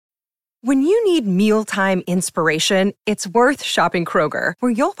When you need mealtime inspiration, it's worth shopping Kroger,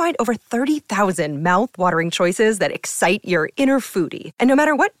 where you'll find over 30,000 mouth-watering choices that excite your inner foodie. And no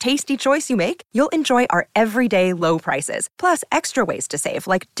matter what tasty choice you make, you'll enjoy our everyday low prices, plus extra ways to save,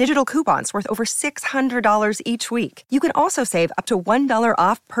 like digital coupons worth over $600 each week. You can also save up to $1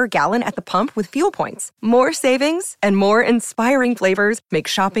 off per gallon at the pump with fuel points. More savings and more inspiring flavors make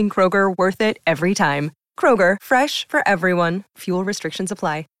shopping Kroger worth it every time. Kroger, fresh for everyone. Fuel restrictions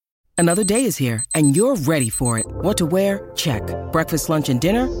apply. Another day is here, and you're ready for it. What to wear? Check. Breakfast, lunch, and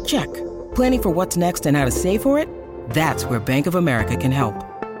dinner? Check. Planning for what's next and how to save for it? That's where Bank of America can help.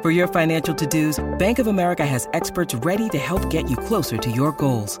 For your financial to-dos, Bank of America has experts ready to help get you closer to your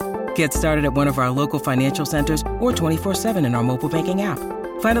goals. Get started at one of our local financial centers or 24/7 in our mobile banking app.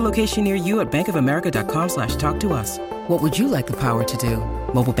 Find a location near you at bankofamerica.com/talktous. What would you like the power to do?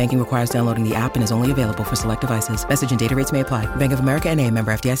 Mobile banking requires downloading the app and is only available for select devices. Message and data rates may apply. Bank of America N.A.,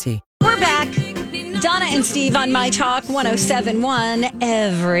 member FDIC. We're back. Donna and Steve on My Talk 107.1,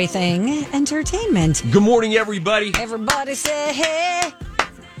 everything entertainment. Good morning, everybody. Everybody say hey.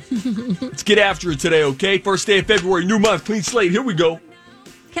 Let's get after it today, okay? First day of February, new month, clean slate. Here we go.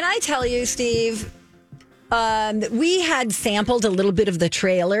 Can I tell you, Steve, we had sampled a little bit of the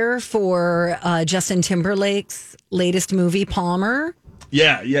trailer for Justin Timberlake's latest movie, Palmer.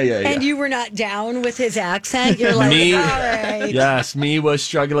 Yeah. And you were not down with his accent. You're like, me, all right. Yes, me was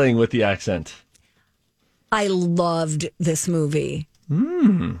struggling with the accent. I loved this movie.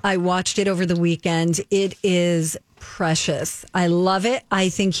 I watched it over the weekend. It is precious. I love it. I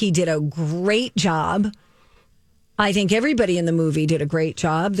think he did a great job. I think everybody in the movie did a great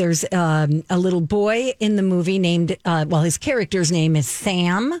job. There's a little boy in the movie named, his character's name is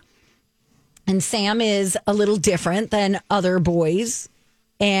Sam. And Sam is a little different than other boys.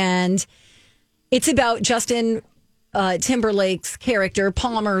 And it's about Justin Timberlake's character,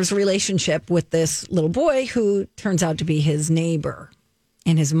 Palmer's relationship with this little boy who turns out to be his neighbor.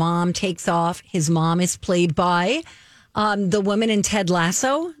 And his mom takes off. His mom is played by the woman in Ted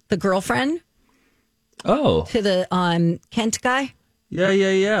Lasso, the girlfriend. Oh. To the Kent guy.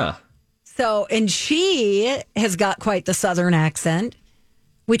 Yeah. So, and she has got quite the Southern accent,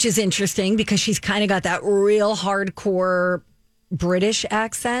 which is interesting because she's kind of got that real hardcore British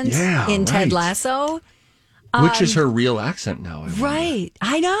accent in Ted Lasso. Which is her real accent now. Right.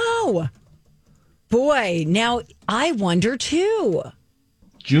 I know. Boy, now I wonder too.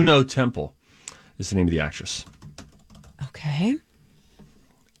 Juno Temple is the name of the actress. Okay.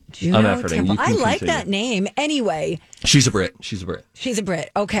 I'm efforting. I like that name. Anyway. She's a Brit.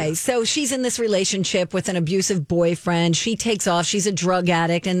 Okay. So she's in this relationship with an abusive boyfriend. She takes off. She's a drug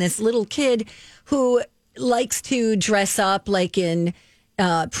addict. And this little kid who likes to dress up like in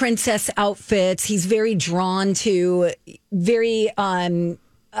princess outfits. He's very drawn to very,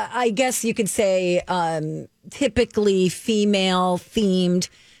 I guess you could say, typically female themed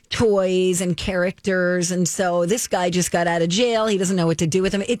toys and characters. And so this guy just got out of jail. He doesn't know what to do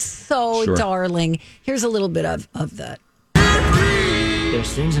with them. It's so darling. Here's a little bit of that.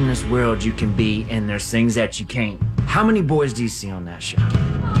 There's things in this world you can be, and there's things that you can't. How many boys do you see on that show?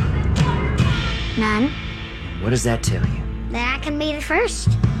 None. What does that tell you? That I can be the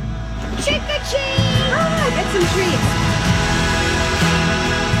first. Trick or treat! Oh, get some treats.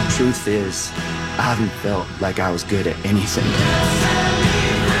 Truth is, I haven't felt like I was good at anything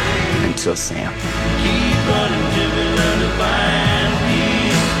until Sam.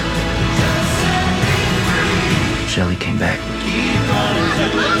 Shelly came back.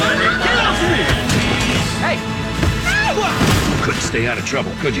 Get off me! Hey! Couldn't stay out of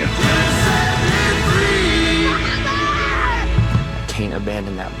trouble, could you? Can't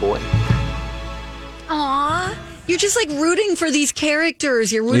abandon that boy. Aw. You're just like rooting for these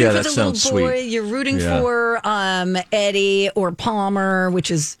characters. You're rooting for the little boy. Sweet. You're rooting for Eddie or Palmer, which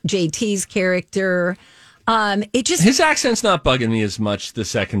is JT's character. His accent's not bugging me as much the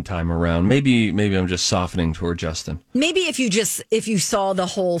second time around. Maybe I'm just softening toward Justin. Maybe if you saw the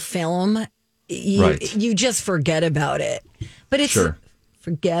whole film, you just forget about it. But it's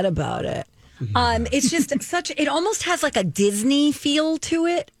forget about it. It's just it almost has like a Disney feel to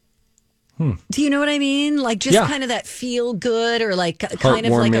it. Do you know what I mean? Like just kind of that feel good or like kind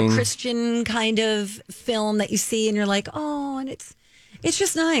of like a Christian kind of film that you see and you're like, oh, and it's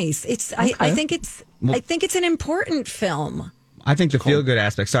just nice. I think it's an important film. I think the feel good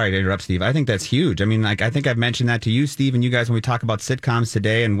aspect, sorry to interrupt, Steve. I think that's huge. I mean, like I think I've mentioned that to you, Steve, and you guys when we talk about sitcoms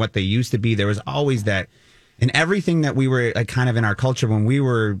today and what they used to be, there was always that in everything that we were like kind of in our culture when we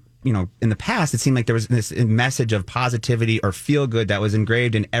were in the past, it seemed like there was this message of positivity or feel good that was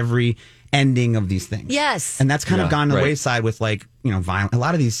engraved in every ending of these things. Yes. And that's kind of gone to the wayside with violent, a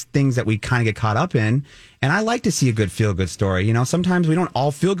lot of these things that we kind of get caught up in. And I like to see a good feel good story. Sometimes we don't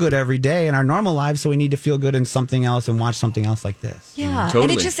all feel good every day in our normal lives, so we need to feel good in something else and watch something else like this. Yeah.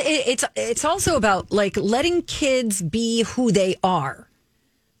 Totally. And it's also about like letting kids be who they are.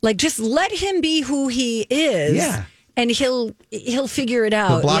 Like just let him be who he is. Yeah. And he'll figure it out.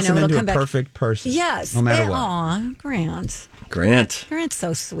 He'll blossom into come a perfect person. Yes. No matter what. Aw, Grant. Grant's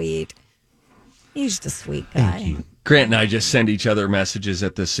so sweet. He's just a sweet guy. Thank you. Grant and I just send each other messages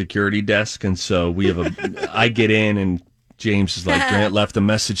at the security desk, and so we have I get in, and James is like, Grant left a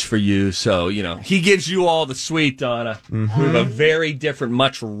message for you. So, he gives you all the sweet, Donna. Mm-hmm. We have a very different,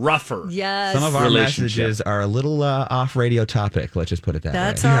 much rougher Some of our messages are a little off radio topic. Let's just put it that way.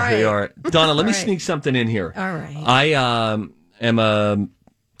 That's all right. They are. Donna, let me sneak something in here. All right. I am a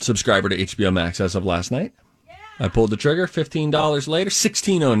subscriber to HBO Max as of last night. I pulled the trigger, $15 later,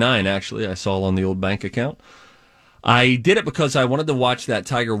 $16.09 actually, I saw on the old bank account. I did it because I wanted to watch that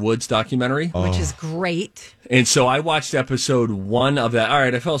Tiger Woods documentary. Which is great. And so I watched episode 1 of that. All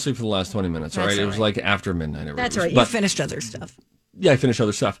right, I fell asleep for the last 20 minutes, all right? It was like after midnight. That's right. You finished other stuff. Yeah, I finished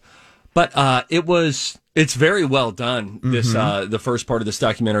other stuff. But it's very well done, this the first part of this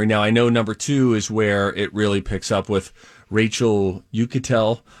documentary. Now, I know number 2 is where it really picks up with Rachel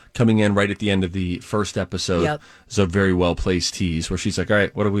Yucatel coming in right at the end of the first episode. Yep. It's a very well-placed tease where she's like, all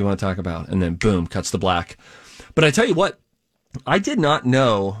right, what do we want to talk about? And then, boom, cuts to black. But I tell you what, I did not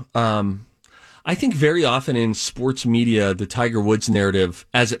know. I think very often in sports media, the Tiger Woods narrative,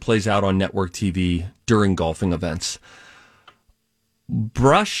 as it plays out on network TV during golfing events,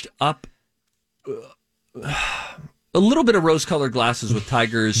 brushed up a little bit of rose-colored glasses with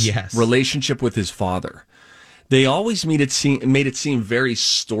Tiger's relationship with his father. They always made it seem very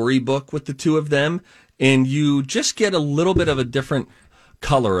storybook with the two of them, and you just get a little bit of a different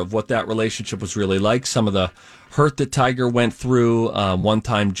color of what that relationship was really like. Some of the hurt that Tiger went through, one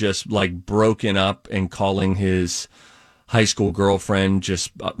time just like broken up and calling his high school girlfriend,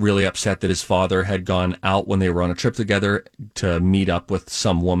 just really upset that his father had gone out when they were on a trip together to meet up with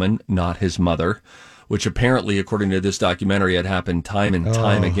some woman, not his mother, which apparently, according to this documentary, had happened time and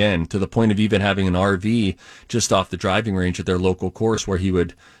time again, to the point of even having an RV just off the driving range at their local course where he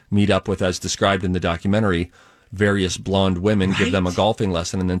would meet up with, as described in the documentary, various blonde women, give them a golfing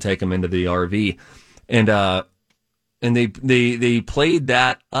lesson, and then take them into the RV. And they played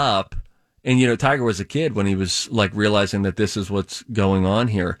that up. And, Tiger was a kid when he was like realizing that this is what's going on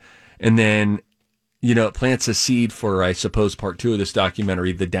here. And then, it plants a seed for, I suppose, part 2 of this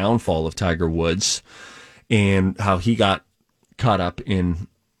documentary, the downfall of Tiger Woods and how he got caught up in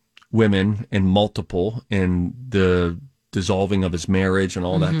women and multiple and the dissolving of his marriage and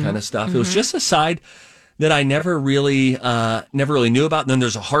all that kind of stuff. It was just a side that I never really knew about. And then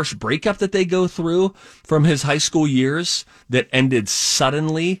there's a harsh breakup that they go through from his high school years that ended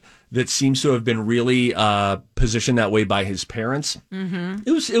suddenly, that seems to have been really positioned that way by his parents. Mm-hmm.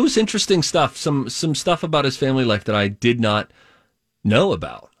 It was interesting stuff. Some stuff about his family life that I did not know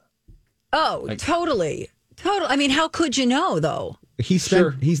about. Oh, totally. I mean, how could you know though? He's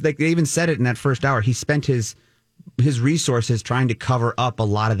like, they even said it in that first hour. He spent his resources trying to cover up a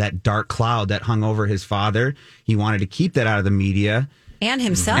lot of that dark cloud that hung over his father. He wanted to keep that out of the media. And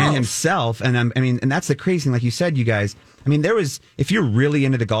himself. And and that's the crazy thing. Like you said, you guys, if you're really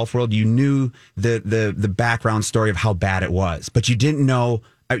into the golf world, you knew the background story of how bad it was, but you didn't know,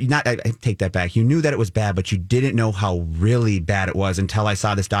 I take that back. You knew that it was bad, but you didn't know how really bad it was until I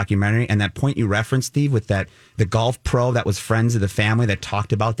saw this documentary. And that point you referenced, Steve, with the golf pro that was friends of the family that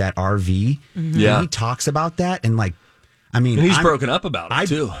talked about that RV. Mm-hmm. Yeah. He talks about that and and he's broken up about it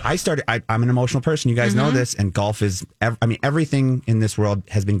too. I'm an emotional person. You guys know this. And golf is, everything in this world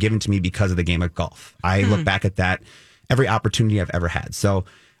has been given to me because of the game of golf. I look back at that every opportunity I've ever had. So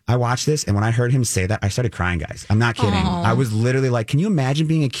I watched this, and when I heard him say that, I started crying, guys. I'm not kidding. Aww. I was literally like, can you imagine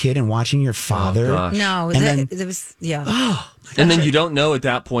being a kid and watching your father? Oh, no, it was, yeah. Oh, and then you don't know at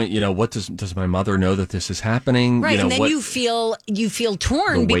that point, what does my mother know that this is happening? Right, and then you feel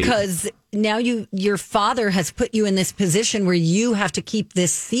torn because now your father has put you in this position where you have to keep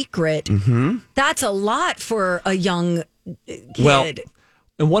this secret. Mm-hmm. That's a lot for a young kid. Well,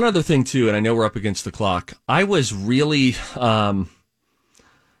 and one other thing too, and I know we're up against the clock. I was really,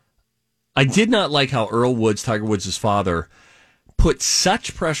 I did not like how Earl Woods, Tiger Woods' father, put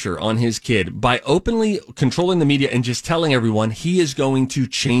such pressure on his kid by openly controlling the media and just telling everyone he is going to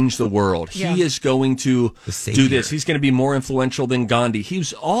change the world. Yeah. He is going to do this. He's going to be more influential than Gandhi. He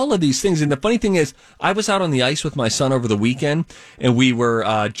was all of these things. And the funny thing is, I was out on the ice with my son over the weekend, and we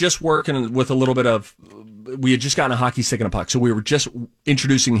were just working with a little bit of, we had just gotten a hockey stick and a puck. So we were just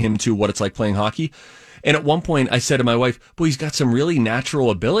introducing him to what it's like playing hockey. And at one point, I said to my wife, boy, he's got some really natural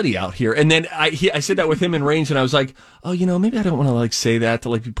ability out here. And then I said that with him in range, and I was like, oh, maybe I don't want to like say that to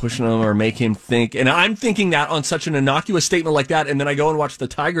like be pushing him or make him think. And I'm thinking that on such an innocuous statement like that. And then I go and watch the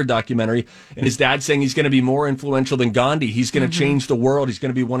Tiger documentary, and his dad saying he's going to be more influential than Gandhi. He's going to change the world. He's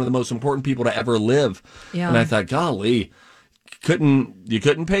going to be one of the most important people to ever live. Yeah. And I thought, golly. You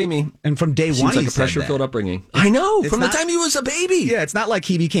couldn't pay me. And from day one, like a pressure-filled upbringing. I know, from the time he was a baby. Yeah, it's not like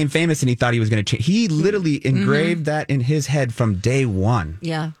he became famous and he thought he was going to change. He literally engraved that in his head from day one.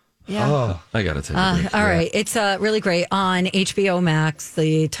 Yeah. Yeah. Oh, I got to take a break. All right. It's really great on HBO Max,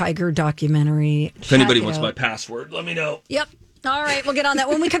 the Tiger documentary. If anybody wants my password, let me know. Yep. All right, we'll get on that.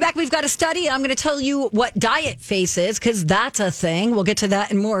 When we come back, we've got a study. I'm going to tell you what diet face is, because that's a thing. We'll get to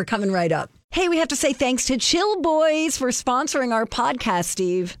that and more coming right up. Hey, we have to say thanks to Chill Boys for sponsoring our podcast,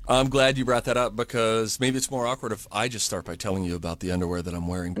 Steve. I'm glad you brought that up, because maybe it's more awkward if I just start by telling you about the underwear that I'm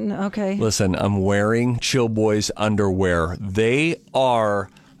wearing. Okay. Listen, I'm wearing Chill Boys underwear. They are,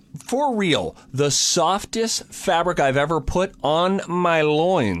 for real, the softest fabric I've ever put on my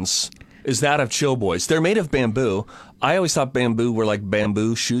loins is that of Chill Boys. They're made of bamboo. I always thought bamboo were like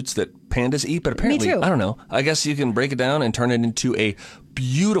bamboo shoots that pandas eat, but apparently, Me too. I don't know. I guess you can break it down and turn it into a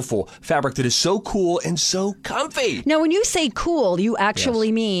beautiful fabric that is so cool and so comfy. Now, when you say cool, you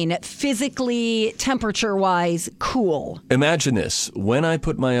actually mean physically, temperature-wise, cool. Imagine this. When I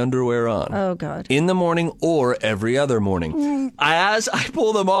put my underwear on. Oh, God. In the morning or every other morning. As I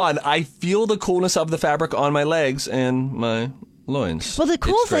pull them on, I feel the coolness of the fabric on my legs and my loins. Well, the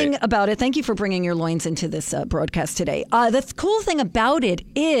cool thing about it, thank you for bringing your loins into this broadcast today. The cool thing about it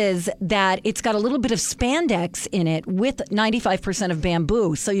is that it's got a little bit of spandex in it with 95% of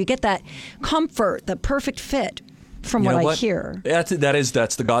bamboo. So you get that comfort, the perfect fit from what I hear. That's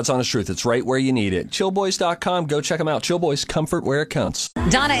the God's honest truth. It's right where you need it. Chillboys.com. Go check them out. Chill Boys, comfort where it counts.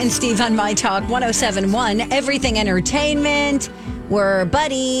 Donna and Steve on My Talk 107.1, Everything Entertainment. We're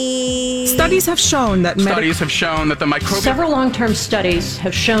buddies. Studies have shown that the microbial... Several long-term studies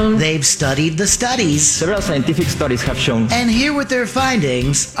have shown... They've studied the studies. Several scientific studies have shown... And here with their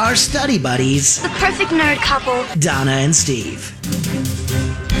findings are study buddies. The perfect nerd couple. Donna and Steve.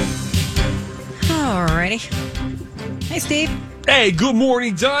 Alrighty. Hey, Steve. Hey, good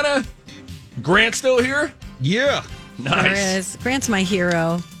morning, Donna. Grant still here? Yeah. Nice. There is. Grant's my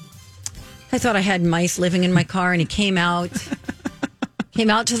hero. I thought I had mice living in my car, and he came out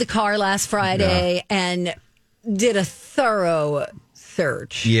to the car last Friday and did a thorough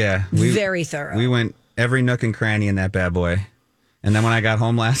search. Yeah. Very thorough. We went every nook and cranny in that bad boy. And then when I got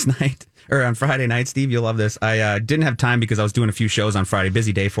home last night, or on Friday night, Steve, you'll love this. I didn't have time because I was doing a few shows on Friday.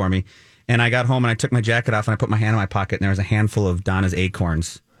 Busy day for me. And I got home and I took my jacket off and I put my hand in my pocket, and there was a handful of Donna's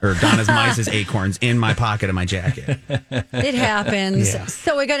acorns. Or Donna's mice's acorns in my pocket of my jacket. It happens. Yeah.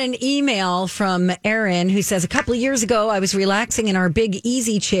 So I got an email from Erin who says, a couple of years ago, I was relaxing in our big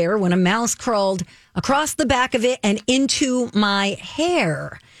easy chair when a mouse crawled across the back of it and into my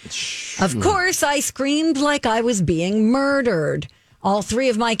hair. Of course, I screamed like I was being murdered. All three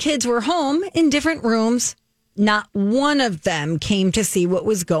of my kids were home in different rooms. Not one of them came to see what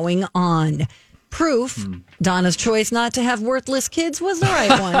was going on. Proof, Donna's choice not to have worthless kids was the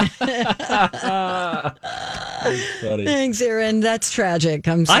right one. Thanks, Erin. That's tragic.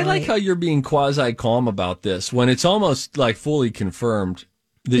 I'm sorry. I like how you're being quasi-calm about this when it's almost like fully confirmed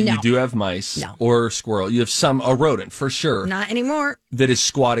that you do have mice or squirrel. You have a rodent for sure. Not anymore. That is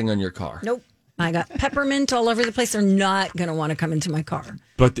squatting on your car. Nope. I got peppermint all over the place. They're not going to want to come into my car.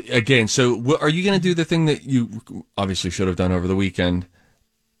 But again, so are you going to do the thing that you obviously should have done over the weekend?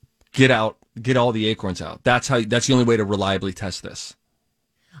 Get all the acorns out. That's the only way to reliably test this.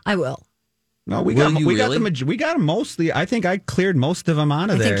 I will. No, we got them mostly. I think I cleared most of them out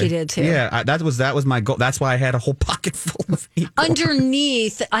of there. I think you did too. Yeah, that was my goal. That's why I had a whole pocket full of acorns.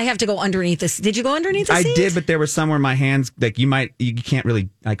 Underneath, I have to go underneath this. Did you go underneath the seat? I did, but there was somewhere my hands like you can't really.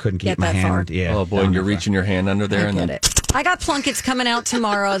 I couldn't keep my hand. Far. Yeah. Oh boy, and you're reaching your hand under there, I got plunkets coming out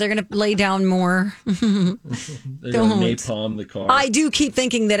tomorrow. They're going to lay down more. They're going to napalm the car. I do keep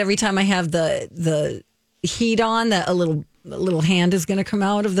thinking that every time I have the heat on, that a little hand is going to come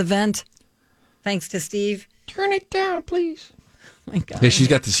out of the vent. Thanks to Steve. Turn it down, please. Oh my God. Yeah, she's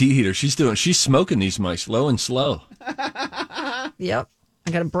got this heat heater. She's smoking these mice low and slow. Yep.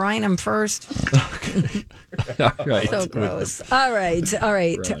 I got to brine them first. Okay. All right. So gross. All right.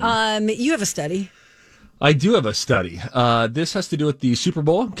 You have a study. I do have a study. This has to do with the Super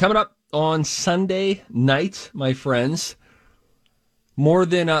Bowl coming up on Sunday night, my friends. More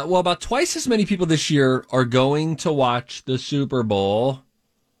than, about twice as many people this year are going to watch the Super Bowl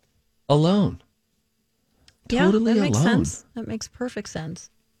alone. Totally that makes alone. sense. That makes perfect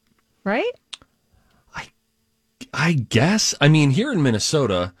sense. Right? I guess. I mean, here in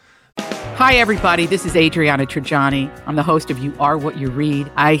Minnesota. Hi, everybody. This is Adriana Trajani. I'm the host of You Are What You Read.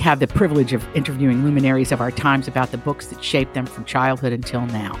 I have the privilege of interviewing luminaries of our times about the books that shaped them from childhood until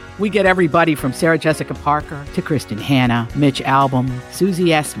now. We get everybody from Sarah Jessica Parker to Kristen Hanna, Mitch Albom, Susie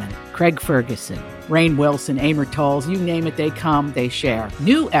Essman, Craig Ferguson, Rainn Wilson, Amor Tolls, you name it, they come, they share.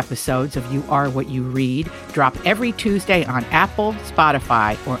 New episodes of You Are What You Read drop every Tuesday on Apple,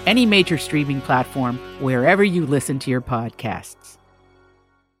 Spotify, or any major streaming platform wherever you listen to your podcasts.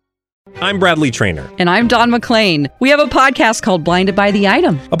 I'm Bradley Trainer. And I'm Don McClain. We have a podcast called Blinded by the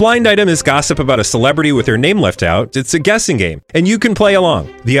Item. A blind item is gossip about a celebrity with their name left out. It's a guessing game, and you can play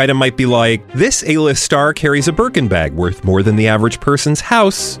along. The item might be like, this A-list star carries a Birkin bag worth more than the average person's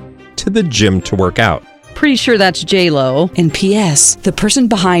house to the gym to work out. Pretty sure that's J-Lo. And P.S. the person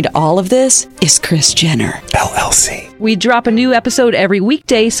behind all of this is Kris Jenner, LLC. We drop a new episode every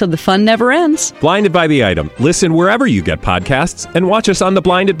weekday so the fun never ends. Blinded by the Item. Listen wherever you get podcasts and watch us on the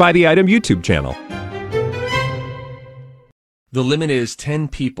Blinded by the Item YouTube channel. The limit is 10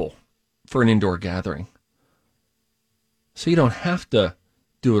 people for an indoor gathering. So you don't have to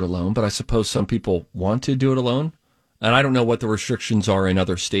do it alone, but I suppose some people want to do it alone. And I don't know what the restrictions are in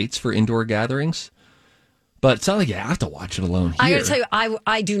other states for indoor gatherings. But it's not like you have to watch it alone here. I got to tell you,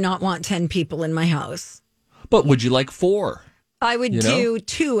 I do not want 10 people in my house. But would you like 4? I would do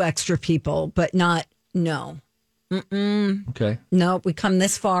 2 extra people, but no. Mm-mm. Okay. No, we come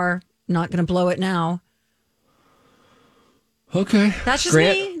this far. Not going to blow it now. Okay. That's just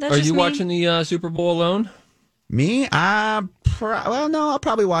Grant, me. That's are just you me. watching the Super Bowl alone? Me? Well, no, I'll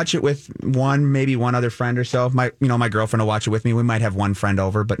probably watch it with maybe one other friend or so. If my girlfriend will watch it with me. We might have one friend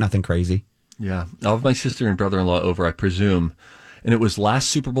over, but nothing crazy. Yeah. I'll have my sister and brother-in-law over, I presume. And it was last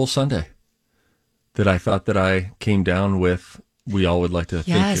Super Bowl Sunday that I thought that I came down with. We all would like to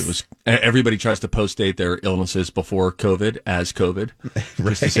think it was. Everybody tries to post-date their illnesses before COVID as COVID.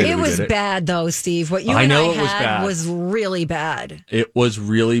 Right. It was bad, though, Steve. What you and I had was really bad. It was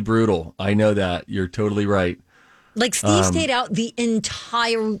really brutal. I know that. You're totally right. Like, Steve stayed out the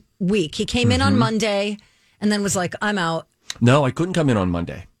entire week. He came in on Monday and then was like, I'm out. No, I couldn't come in on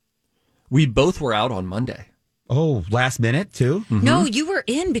Monday. We both were out on Monday. Oh, last minute, too? Mm-hmm. No, you were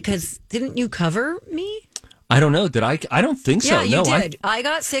in because didn't you cover me? I don't know. Did I? I don't think so. Yeah, you did. I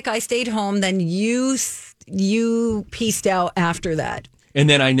got sick. I stayed home. Then you pieced out after that. And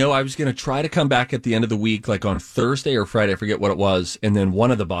then I know I was going to try to come back at the end of the week, like on Thursday or Friday. I forget what it was. And then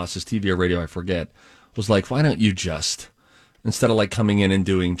one of the bosses, TV or radio, I forget, was like, why don't you just, instead of like coming in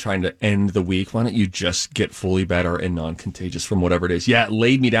and trying to end the week, why don't you just get fully better and non-contagious from whatever it is? Yeah, it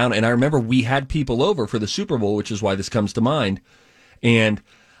laid me down. And I remember we had people over for the Super Bowl, which is why this comes to mind. And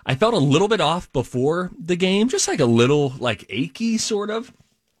I felt a little bit off before the game, just like a little like achy sort of.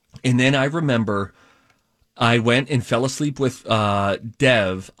 And then I remember I went and fell asleep with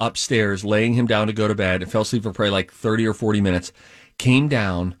Dev upstairs, laying him down to go to bed, and fell asleep for probably like 30 or 40 minutes, came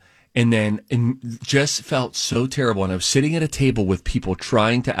down, and then just felt so terrible. And I was sitting at a table with people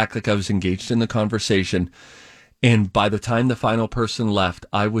trying to act like I was engaged in the conversation. And by the time the final person left,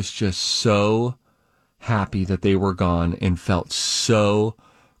 I was just so happy that they were gone and felt so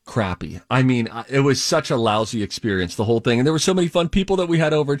crappy. I mean, it was such a lousy experience, the whole thing. And there were so many fun people that we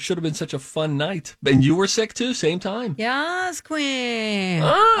had over. It should have been such a fun night. And you were sick too, same time. Yes, Queen.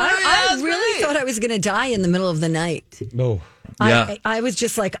 I really thought I was going to die in the middle of the night. No. Yeah. I was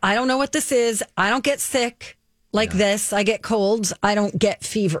just like, I don't know what this is. I don't get sick like this. I get colds. I don't get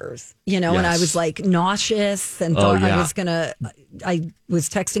fevers, and I was like nauseous and thought I was going to, I was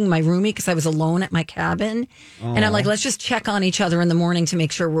texting my roomie because I was alone at my cabin. And I'm like, let's just check on each other in the morning to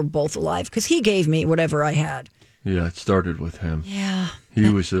make sure we're both alive because he gave me whatever I had. Yeah, it started with him. Yeah. He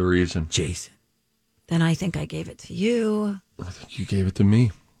was the reason. Jason. Then I think I gave it to you. I think you gave it to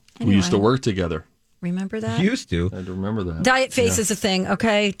me. Anyway. We used to work together. Remember that? You used to. I remember that. Diet face is a thing,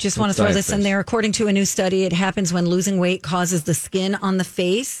 okay? Just want to throw this in there. According to a new study, it happens when losing weight causes the skin on the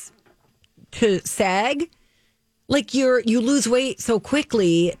face to sag. Like you lose weight so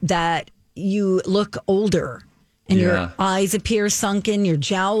quickly that you look older and your eyes appear sunken, your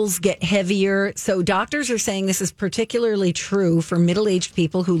jowls get heavier. So doctors are saying this is particularly true for middle-aged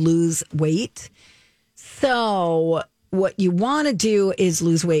people who lose weight. So what you want to do is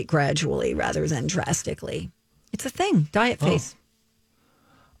lose weight gradually rather than drastically. It's a thing. Diet face.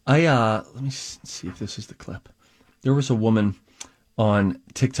 Let me see if this is the clip. There was a woman on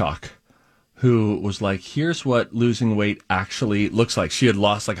TikTok who was like, here's what losing weight actually looks like. She had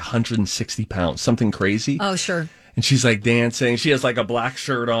lost like 160 pounds, something crazy. Oh, sure. And she's like dancing. She has like a black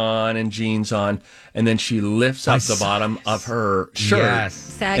shirt on and jeans on. And then she lifts up the bottom of her shirt. Yes.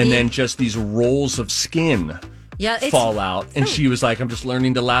 Saggy. And then just these rolls of skin fall out. And she was like, I'm just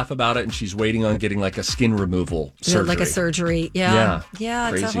learning to laugh about it. And she's waiting on getting like a skin removal surgery. Like a surgery. Yeah. Yeah,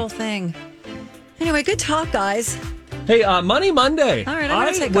 it's Crazy. a whole thing. Anyway, good talk, guys. Hey, Money Monday. All right, I'm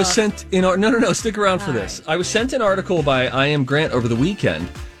going to take was off. sent in. No, stick around for this. I was sent an article by I Am Grant over the weekend,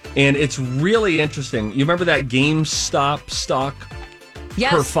 and it's really interesting. You remember that GameStop stock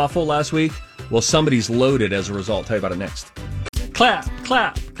kerfuffle last week? Well, somebody's loaded as a result. I'll tell you about it next. Clap,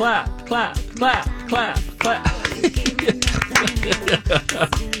 clap, clap, clap, clap, clap, clap.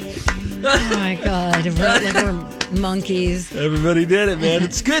 Oh, my God. We're monkeys. Everybody did it, man.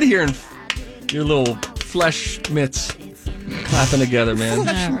 It's good hearing your little flesh mitts clapping together, man. All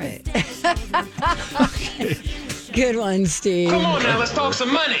right. Okay. Good one, Steve. Come on now, let's talk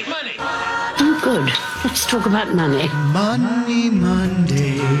some money. Oh, good. Let's talk about money. Money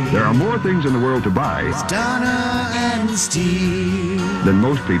Monday. There are more things in the world to buy Donna and Steve. than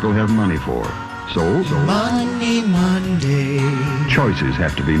most people have money for. So Money Monday. choices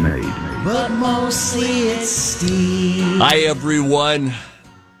have to be made. But mostly it's Steve. Hi, everyone.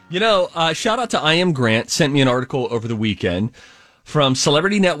 You know, shout out to I Am Grant, sent me an article over the weekend from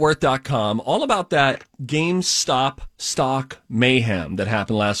CelebrityNetWorth.com all about that GameStop stock mayhem that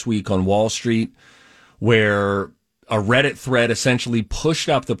happened last week on Wall Street, where a Reddit thread essentially pushed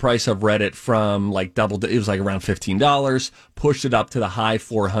up the price of Reddit from like it was like around $15, pushed it up to the high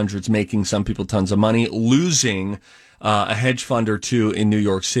 400s, making some people tons of money, losing a hedge fund or two in New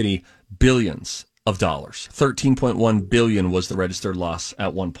York City billions of dollars. 13.1 billion was the registered loss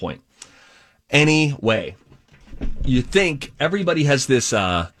at one point. Anyway, you think everybody has this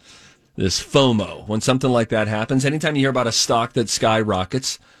FOMO when something like that happens. Anytime you hear about a stock that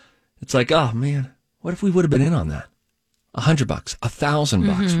skyrockets, it's like, oh man, what if we would have been in on that? $100,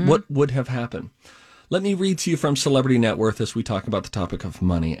 $1,000. What would have happened? Let me read to you from Celebrity Net Worth as we talk about the topic of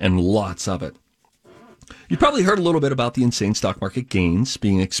money, and lots of it. You probably heard a little bit about the insane stock market gains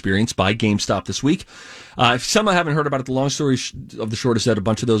being experienced by GameStop this week. If some haven't heard about it, the long story of the short is that a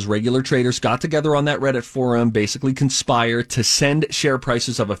bunch of those regular traders got together on that Reddit forum, basically conspired to send share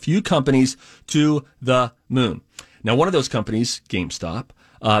prices of a few companies to the moon. Now, one of those companies, GameStop,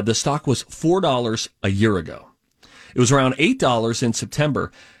 the stock was $4 a year ago. It was around $8 in September.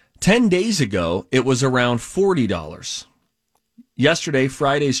 10 days ago, it was around $40. Yesterday,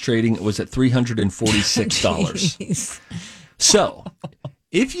 Friday's trading was at $346. So,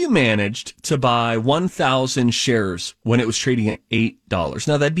 if you managed to buy 1,000 shares when it was trading at $8,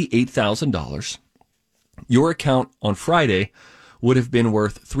 now that'd be $8,000. Your account on Friday would have been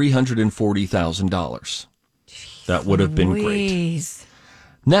worth $340,000. That would have been great.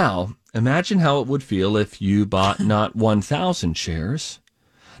 Now, imagine how it would feel if you bought not 1,000 shares,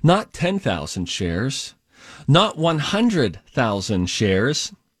 not 10,000 shares, not 100,000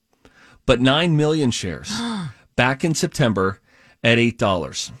 shares, but 9 million shares back in September at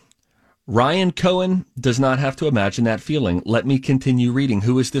 $8. Ryan Cohen does not have to imagine that feeling. Let me continue reading.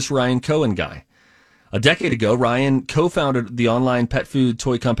 Who is this Ryan Cohen guy? A decade ago, Ryan co-founded the online pet food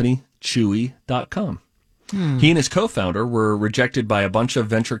toy company, Chewy.com. He and his co-founder were rejected by a bunch of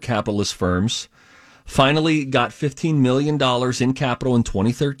venture capitalist firms, finally got $15 million in capital in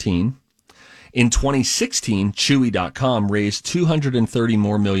 2013. In 2016, Chewy.com raised $230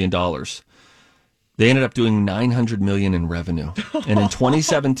 more million. They ended up doing $900 million in revenue. And in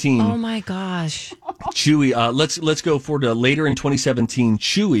 2017, oh my gosh, Chewy. Let's go forward to later in 2017.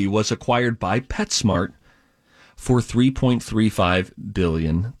 Chewy was acquired by PetSmart for $3.35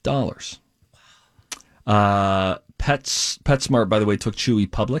 billion. PetSmart, by the way, took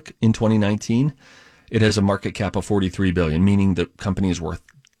Chewy public in 2019. It has a market cap of $43 billion, meaning the company is worth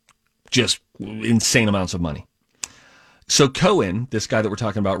just insane amounts of money. So Cohen, this guy that we're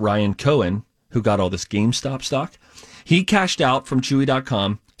talking about, Ryan Cohen, who got all this GameStop stock, he cashed out from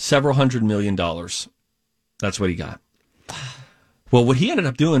Chewy.com several $100 million. That's what he got. Well, what he ended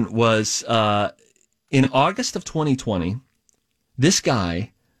up doing was in August of 2020, this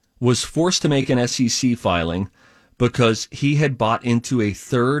guy was forced to make an SEC filing because he had bought into a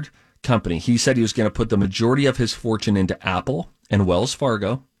third company. He said he was going to put the majority of his fortune into Apple and Wells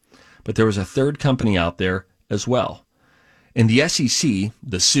Fargo, but there was a third company out there as well. And the SEC,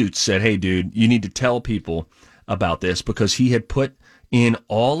 the suits, said, hey, dude, you need to tell people about this because he had put in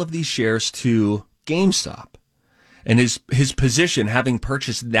all of these shares to GameStop. And his position, having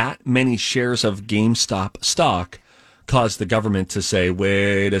purchased that many shares of GameStop stock, caused the government to say,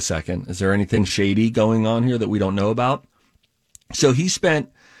 wait a second, is there anything shady going on here that we don't know about? So he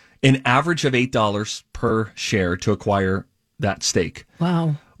spent an average of $8 per share to acquire that stake.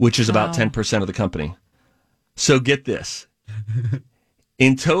 Wow. Which is about 10% of the company. So get this.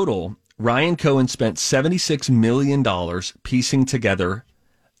 In total, Ryan Cohen spent $76 million piecing together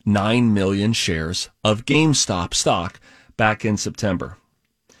 9 million shares of GameStop stock back in September.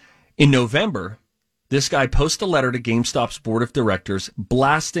 In November, this guy posted a letter to GameStop's board of directors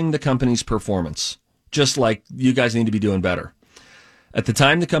blasting the company's performance, just like you guys need to be doing better. At the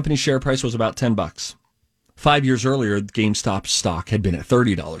time, the company's share price was about $10. 5 years earlier, GameStop stock had been at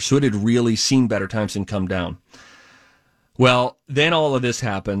 $30, so it had really seen better times and come down. Well, then all of this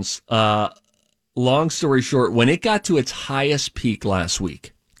happens. Long story short, when it got to its highest peak last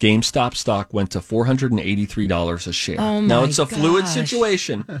week, GameStop stock went to $483 a share. Oh now, it's a fluid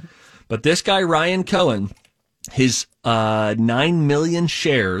situation, but this guy, Ryan Cohen, his 9 million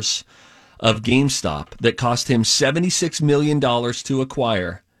shares of GameStop that cost him $76 million to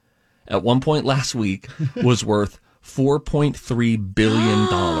acquire at one point last week was worth $4.3 billion.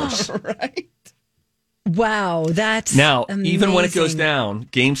 Right. Wow, that's now amazing. Even when it goes down,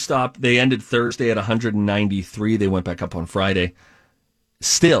 GameStop, they ended Thursday at 193. They went back up on Friday.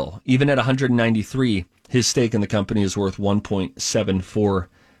 Still, even at 193, his stake in the company is worth $1.74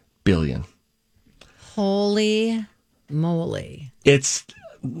 billion. Holy moly!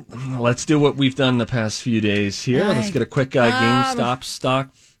 Let's do what we've done the past few days here. Let's get a quick GameStop stock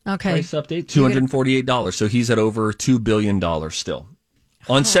price update. $248. So he's at over $2 billion still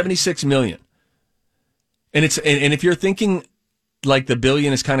on $76 million. And if you're thinking like the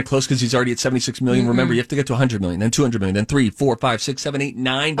billion is kind of close because he's already at 76 million, remember you have to get to 100 million, then 200 million, then 3, 4, 5, 6, 7, 8,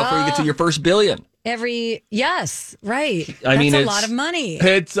 9 before you get to your first billion. Yes, right. I mean, that's a lot of money.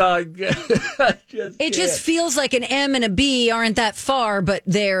 It's it just feels like an M and a B aren't that far, but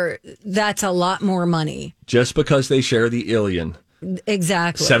that's a lot more money. Just because they share the Ilion.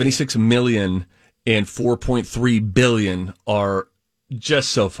 Exactly. 76 million and 4.3 billion are just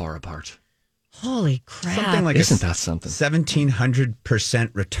so far apart. Holy crap. Something like Isn't that something? 1,700%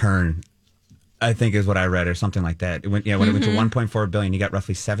 return, I think is what I read, or something like that. When it went to 1.4 billion, you got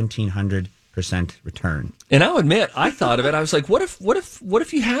roughly 1,700% return. And I'll admit, I thought of it. I was like, what if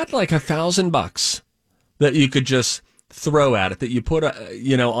you had like $1,000 that you could just throw at it, that you put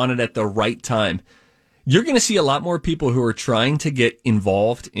on it at the right time? You're going to see a lot more people who are trying to get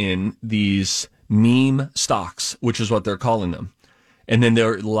involved in these meme stocks, which is what they're calling them. And then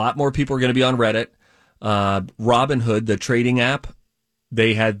there are a lot more people are going to be on Reddit. Robinhood, the trading app,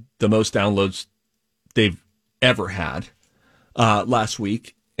 they had the most downloads they've ever had last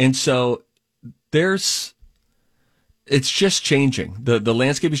week. And so it's just changing. The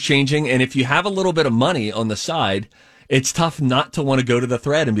landscape is changing. And if you have a little bit of money on the side, it's tough not to want to go to the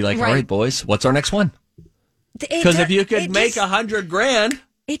thread and be like, all right, boys, what's our next one? Because if you could make $100,000.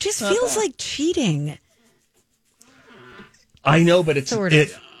 It just feels like cheating. I know, but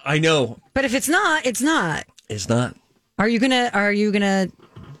I know. But if it's not, it's not. It's not. Are you gonna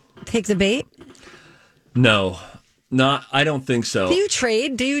take the bait? No, I don't think so. Do you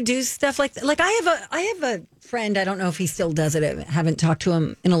trade? Do you do stuff like that? Like I have a friend. I don't know if he still does it. I haven't talked to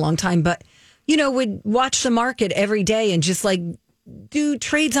him in a long time, but would watch the market every day and just like do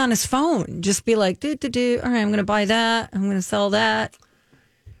trades on his phone. Just be like, do. All right, I'm going to buy that. I'm going to sell that.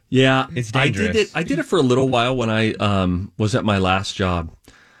 Yeah, it's dangerous. I did it for a little while when I was at my last job.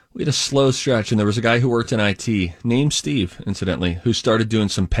 We had a slow stretch, and there was a guy who worked in IT, named Steve, incidentally, who started doing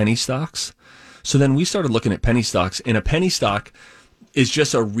some penny stocks. So then we started looking at penny stocks, and a penny stock is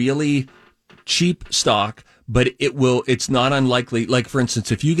just a really cheap stock, but it's not unlikely. Like, for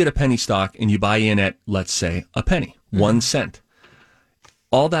instance, if you get a penny stock and you buy in at, let's say, a penny, 1 cent,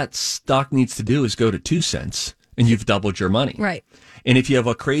 all that stock needs to do is go to 2 cents, and you've doubled your money. Right. And if you have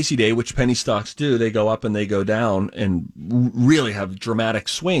a crazy day, which penny stocks do, they go up and they go down and really have dramatic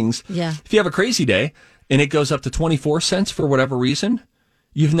swings. Yeah. If you have a crazy day and it goes up to 24 cents for whatever reason,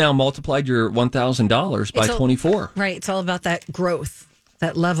 you've now multiplied your $1,000 by 24. Right. It's all about that growth,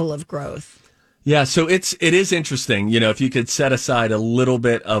 that level of growth. Yeah. So it is interesting. If you could set aside a little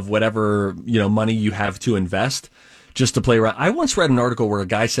bit of whatever, money you have to invest just to play around. I once read an article where a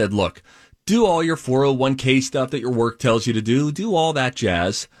guy said, look, do all your 401k stuff that your work tells you to do all that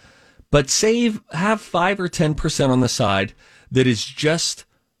jazz, but have 5 or 10% on the side that is just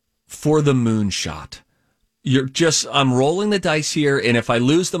for the moonshot. I'm rolling the dice here, and if I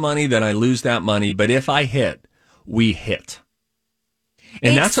lose the money, then I lose that money. But if I hit, we hit.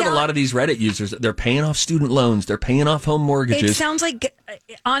 And that's what a lot of these Reddit users, they're paying off student loans. They're paying off home mortgages. It sounds like,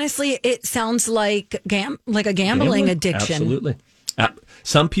 honestly, it sounds like a gambling addiction. Absolutely.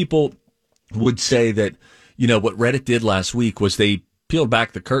 Some people would say that, what Reddit did last week was they peeled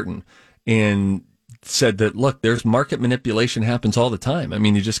back the curtain and said that, look, there's market manipulation happens all the time. I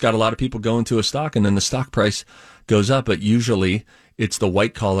mean, you just got a lot of people go into a stock and then the stock price goes up. But usually it's the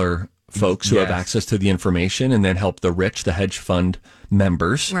white collar folks who have access to the information and then help the rich, the hedge fund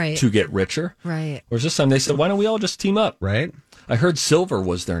members to get richer. Right. Whereas this time they said, why don't we all just team up? Right. I heard silver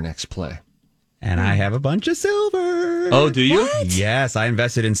was their next play. And I have a bunch of silver. Oh, do you? What? Yes. I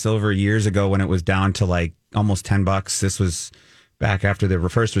invested in silver years ago when it was down to like almost $10. This was back after the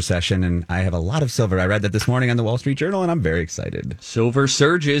first recession, and I have a lot of silver. I read that this morning on the Wall Street Journal, and I'm very excited. Silver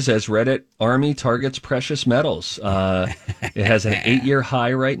surges as Reddit Army targets precious metals. It has an 8-year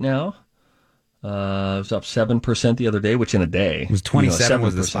high right now. It was up 7% the other day, which in a day. It was 27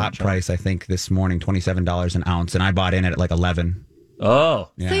 was the spot price, I think, this morning, $27 an ounce, and I bought in at like 11. Oh.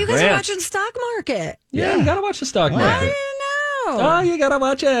 Yeah. So you guys are watching the stock market. Yeah, you got to watch the stock market. I didn't know. Oh, you got to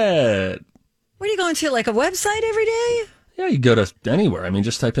watch it. What are you going to, like a website every day? Yeah, you go to anywhere. I mean,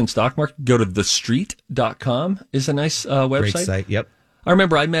 just type in stock market. Go to thestreet.com is a nice website. Great site, yep. I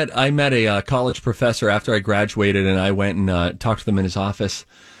remember I met a college professor after I graduated, and I went and talked to him in his office.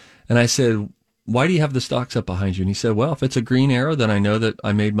 And I said, why do you have the stocks up behind you? And he said, well, if it's a green arrow, then I know that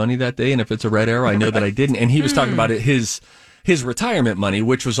I made money that day. And if it's a red arrow, I know that I didn't. And he was talking about his retirement money,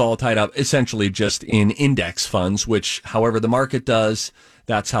 which was all tied up essentially just in index funds, which however the market does,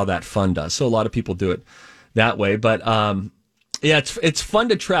 that's how that fund does. So a lot of people do it that way. But it's fun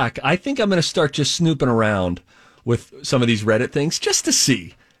to track. I think I'm going to start just snooping around with some of these Reddit things just to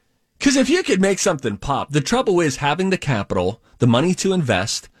see. Because if you could make something pop, the trouble is having the capital, the money to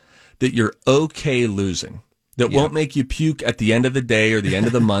invest, that you're okay losing. That won't make you puke at the end of the day or the end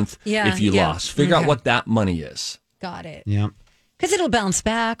of the month if you lost. Figure out what that money is. Got it. Yeah. Because it'll bounce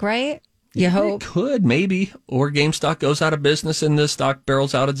back, right? You hope. It could, maybe. Or GameStop goes out of business and the stock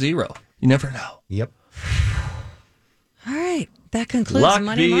barrels out at zero. You never know. Yep. All right. That concludes Luck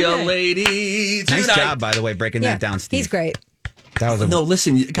Money be Monday. a lady tonight. Nice job, by the way, breaking that down, Steve. He's great. That was no,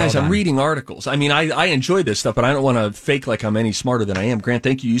 listen, guys, I'm reading articles. I mean, I enjoy this stuff, but I don't want to fake like I'm any smarter than I am. Grant,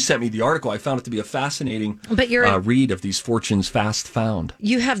 thank you. You sent me the article. I found it to be a fascinating read of these fortunes fast found.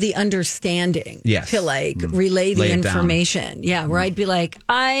 You have the understanding to relay the information. Yeah, where I'd be like,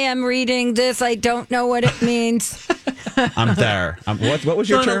 I am reading this. I don't know what it means. I'm there. What was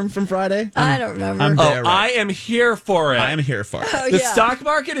your term from Friday? I don't remember. I'm there, I am here for it. I am here for it. The stock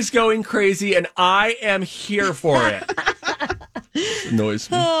market is going crazy, and I am here for it.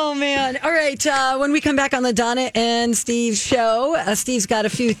 Annoys me. Oh, man. All right. When we come back on the Donna and Steve show, Steve's got a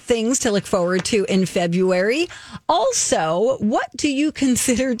few things to look forward to in February. Also, what do you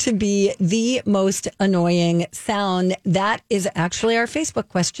consider to be the most annoying sound? That is actually our Facebook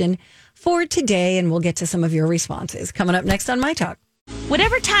question for today, and we'll get to some of your responses coming up next on My Talk.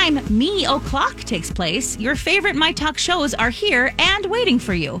 Whatever time Me O'Clock takes place, your favorite My Talk shows are here and waiting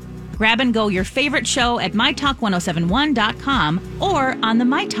for you. Grab and go your favorite show at mytalk1071.com or on the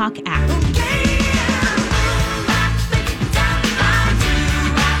My Talk app.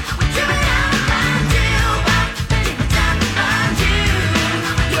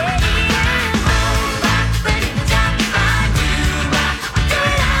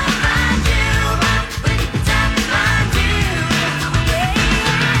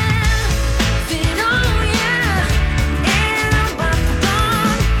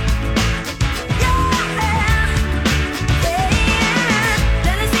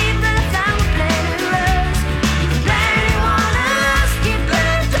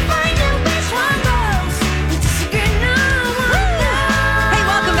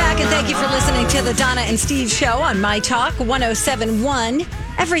 The Donna and Steve show on My Talk 1071,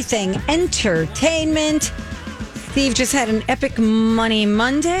 Everything Entertainment. Steve just had an epic Money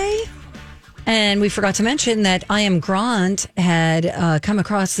Monday, and we forgot to mention that I Am Grant had come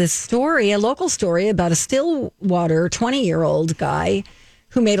across this story, a local story about a Stillwater 20-year-old guy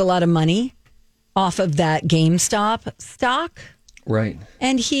who made a lot of money off of that GameStop stock. Right.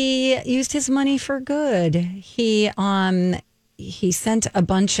 And he used his money for good. He sent a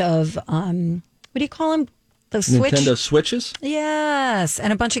bunch of what do you call them? The Switch? Nintendo Switches? Yes,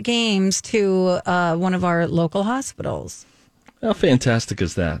 and a bunch of games to one of our local hospitals. How fantastic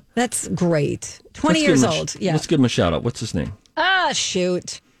is that? That's great. 20 years old. Yeah. Let's give him a shout out. What's his name?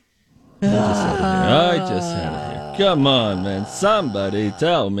 Shoot. I just had it here. Come on, man. Somebody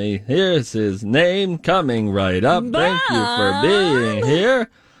tell me. Here's his name coming right up. Thank you for being here.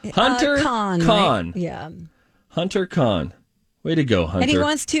 Hunter Kahn. Yeah. Hunter Kahn. Way to go, Hunter. And he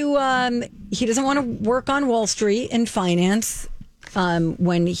wants to, he doesn't want to work on Wall Street in finance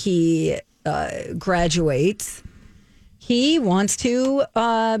when he graduates. He wants to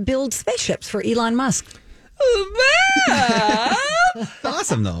build spaceships for Elon Musk.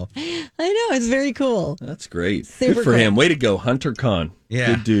 Awesome, though. I know. It's very cool. That's great. Super Good for cool. him. Way to go, Hunter Kahn. Yeah.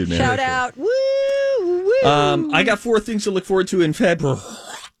 Good dude, man. Shout out. Woo, woo. I got 4 things to look forward to in February.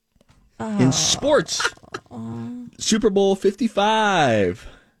 In sports. Super Bowl 55.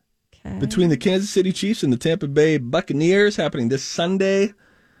 Okay. Between the Kansas City Chiefs and the Tampa Bay Buccaneers happening this Sunday.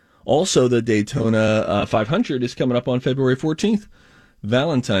 Also, the Daytona 500 is coming up on February 14th.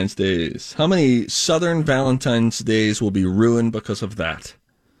 Valentine's Days. How many Southern Valentine's Days will be ruined because of that?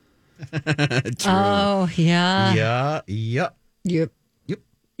 True. Oh, yeah. Yeah. Yep. Yep. Yep.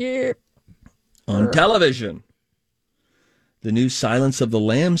 Yep. On television, the new Silence of the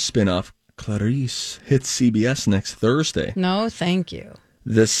Lambs spinoff, Clarice, hits CBS next Thursday. No, thank you.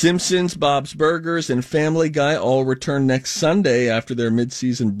 The Simpsons, Bob's Burgers, and Family Guy all return next Sunday after their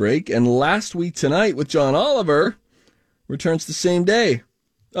mid-season break. And Last Week Tonight with John Oliver returns the same day.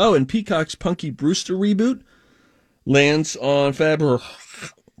 Oh, and Peacock's Punky Brewster reboot lands on February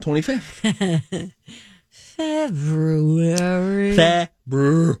 25th. February.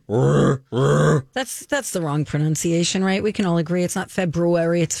 February. That's the wrong pronunciation, right? We can all agree it's not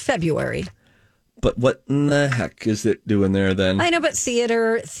February, it's February. But what in the heck is it doing there then? I know, but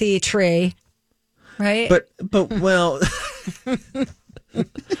theatre, right? But well, to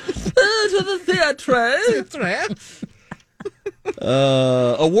the theatre.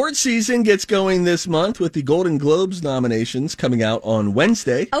 Award season gets going this month with the Golden Globes nominations coming out on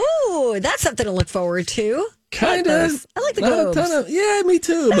Wednesday. Oh, that's something to look forward to. Kind of. I like the Globes. Yeah, me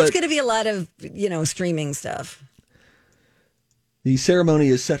too. There's But going to be a lot of, streaming stuff. the ceremony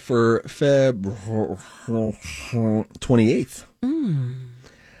is set for February 28th.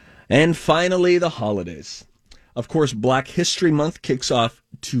 And finally, the holidays. Of course, Black History Month kicks off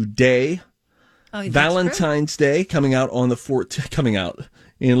today. Oh, that's Valentine's Day coming out on the 14th, coming out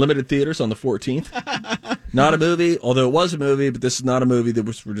in limited theaters on the 14th. Not a movie, although it was a movie, but this is not a movie.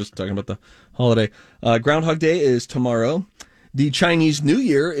 We're just talking about the holiday. Groundhog Day is tomorrow. The Chinese New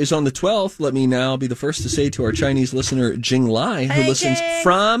Year is on the 12th. Let me now be the first to say to our Chinese listener, Jing Lai, who listens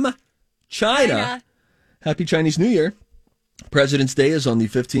from China, Happy Chinese New Year. President's Day is on the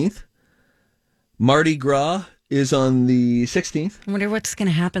 15th. Mardi Gras is on the 16th. I wonder what's going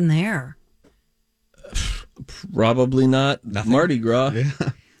to happen there. Probably not Mardi Gras. Yeah.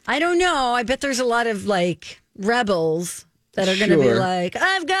 I don't know. I bet there's a lot of rebels that are going to be like,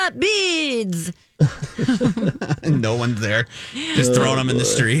 I've got beads. No one's there. Just throwing them in the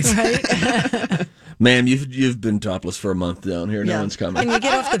streets. Right? Ma'am, you've been topless for a month down here. Yeah. No one's coming. Can you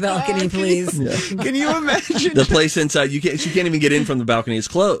get off the balcony, please? Yeah. Can you imagine? The place inside, she can't even get in from the balcony. It's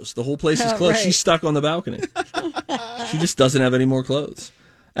closed. The whole place is closed. Right. She's stuck on the balcony. She just doesn't have any more clothes.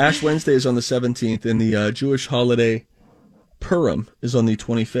 Ash Wednesday is on the 17th, and the Jewish holiday Purim is on the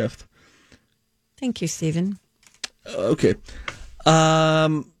 25th. Thank you, Stephen. Okay.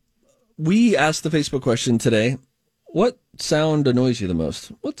 We asked the Facebook question today, what sound annoys you the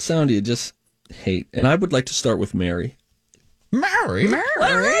most? What sound do you just hate? And I would like to start with Mary. Mary?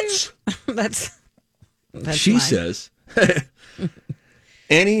 That's she mine. says,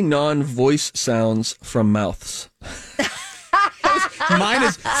 any non-voice sounds from mouths. Mine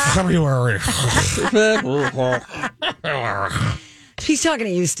is February. She's talking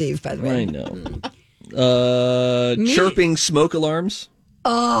to you, Steve, by the way. I know. Chirping smoke alarms.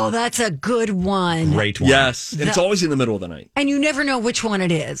 Oh, that's a good one. Great one. Yes. And it's always in the middle of the night. And you never know which one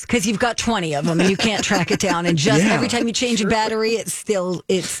it is because you've got 20 of them and you can't track it down. And just every time you change a battery, it's still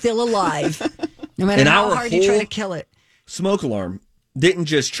alive. No matter how hard you try to kill it. Smoke alarm didn't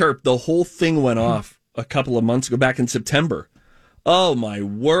just chirp. The whole thing went off a couple of months ago, back in September. Oh, my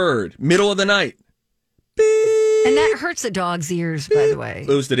word. Middle of the night. Beep. And that hurts a dog's ears, by the way.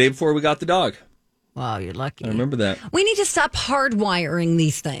 It was the day before we got the dog. Wow, you're lucky. I remember that. We need to stop hardwiring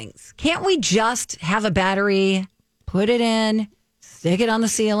these things. Can't we just have a battery, put it in, stick it on the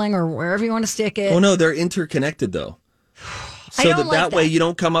ceiling or wherever you want to stick it? Oh, no, they're interconnected, though. So that way you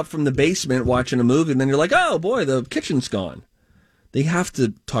don't come up from the basement watching a movie and then you're like, oh, boy, the kitchen's gone. They have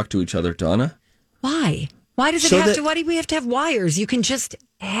to talk to each other, Donna. Why? Why does it have to? Why do we have to have wires? You can just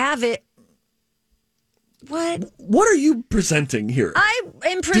have it. What are you presenting here? I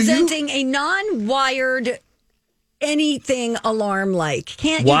am presenting a non-wired anything alarm like.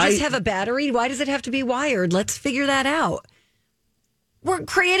 Can't you just have a battery? Why does it have to be wired? Let's figure that out. We're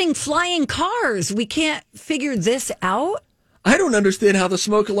creating flying cars. We can't figure this out? I don't understand how the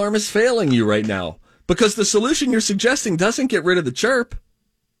smoke alarm is failing you right now. Because the solution you're suggesting doesn't get rid of the chirp.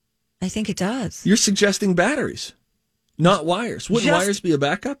 I think it does. You're suggesting batteries, not wires. Wouldn't wires be a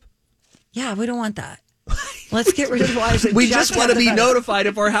backup? Yeah, we don't want that. Let's get rid of wires. We just want to be notified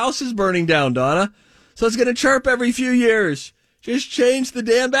if our house is burning down, Donna. So it's going to chirp every few years. Just change the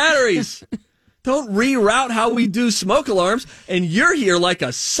damn batteries. Don't reroute how we do smoke alarms. And you're here like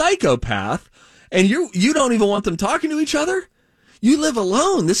a psychopath, and you don't even want them talking to each other? You live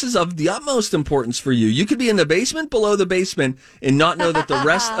alone. This is of the utmost importance for you. You could be in the basement, below the basement, and not know that the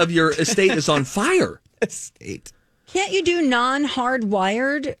rest of your estate is on fire. Estate. Can't you do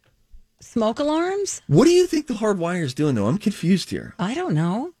non-hardwired smoke alarms? What do you think the hard wire is doing, though? I'm confused here. I don't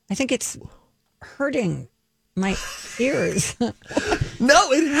know. I think it's hurting my ears.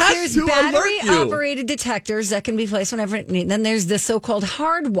 No, it has to alert you. There's battery-operated detectors that can be placed whenever it needs. Then there's the so-called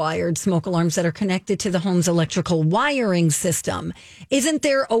hardwired smoke alarms that are connected to the home's electrical wiring system. Isn't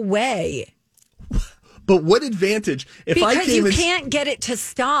there a way? But what advantage? Because you can't get it to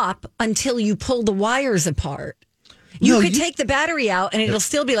stop until you pull the wires apart. You could take the battery out and it'll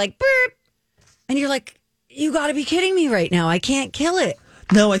still be like, burp. And you're like, you got to be kidding me right now. I can't kill it.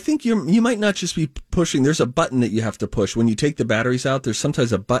 No, I think you might not just be pushing. There's a button that you have to push. When you take the batteries out, there's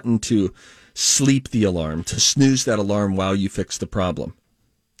sometimes a button to sleep the alarm, to snooze that alarm while you fix the problem.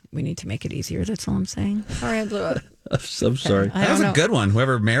 We need to make it easier. That's all I'm saying. Sorry, I blew it. I'm sorry. That was a good one.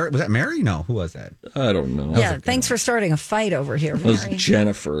 Whoever, was that Mary? No, who was that? I don't know. Yeah, thanks for starting a fight over here, Mary. It was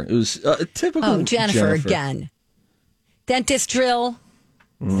Jennifer. It was typical. Oh, Jennifer again. Dentist drill,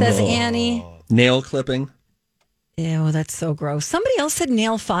 says Annie. Nail clipping. Ew, that's so gross. Somebody else said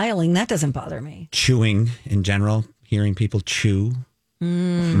nail filing. That doesn't bother me. Chewing in general, hearing people chew.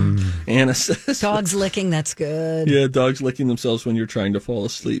 Anna says dogs licking. That's good. Yeah, dogs licking themselves when you're trying to fall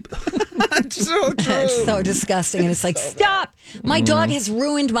asleep. That's so true. It's so disgusting. And it's like, stop. My dog has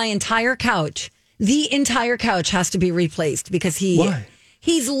ruined my entire couch. The entire couch has to be replaced because he's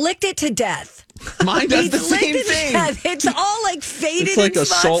licked it to death. Mine does the same thing. It's all like faded. It's like a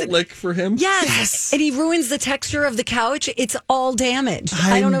spots. salt lick for him. Yes. And he ruins the texture of the couch. It's all damaged.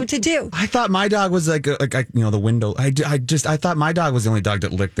 I don't know what to do. I thought my dog was like the window. I thought my dog was the only dog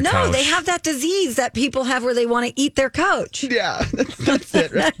that licked the couch. No, they have that disease that people have where they want to eat their couch. Yeah, that's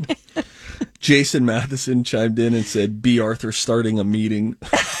it. Right? Jason Matheson chimed in and said, "B. Arthur starting a meeting."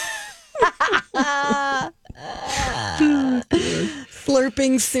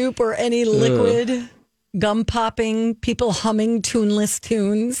 Slurping soup or any liquid, gum popping, people humming tuneless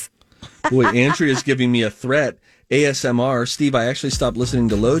tunes. Boy, Andrea's giving me a threat. ASMR. Steve, I actually stopped listening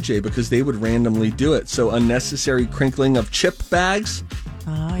to LoJ because they would randomly do it. So unnecessary crinkling of chip bags,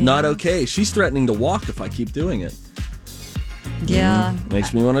 not okay. She's threatening to walk if I keep doing it. Yeah.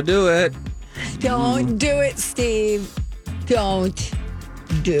 Makes me want to do it. Don't do it, Steve. Don't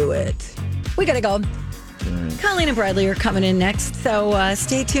do it. We got to go. Colleen and Bradley are coming in next, so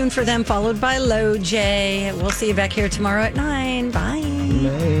stay tuned for them, followed by LoJ. We'll see you back here tomorrow at 9. Bye.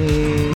 Bye.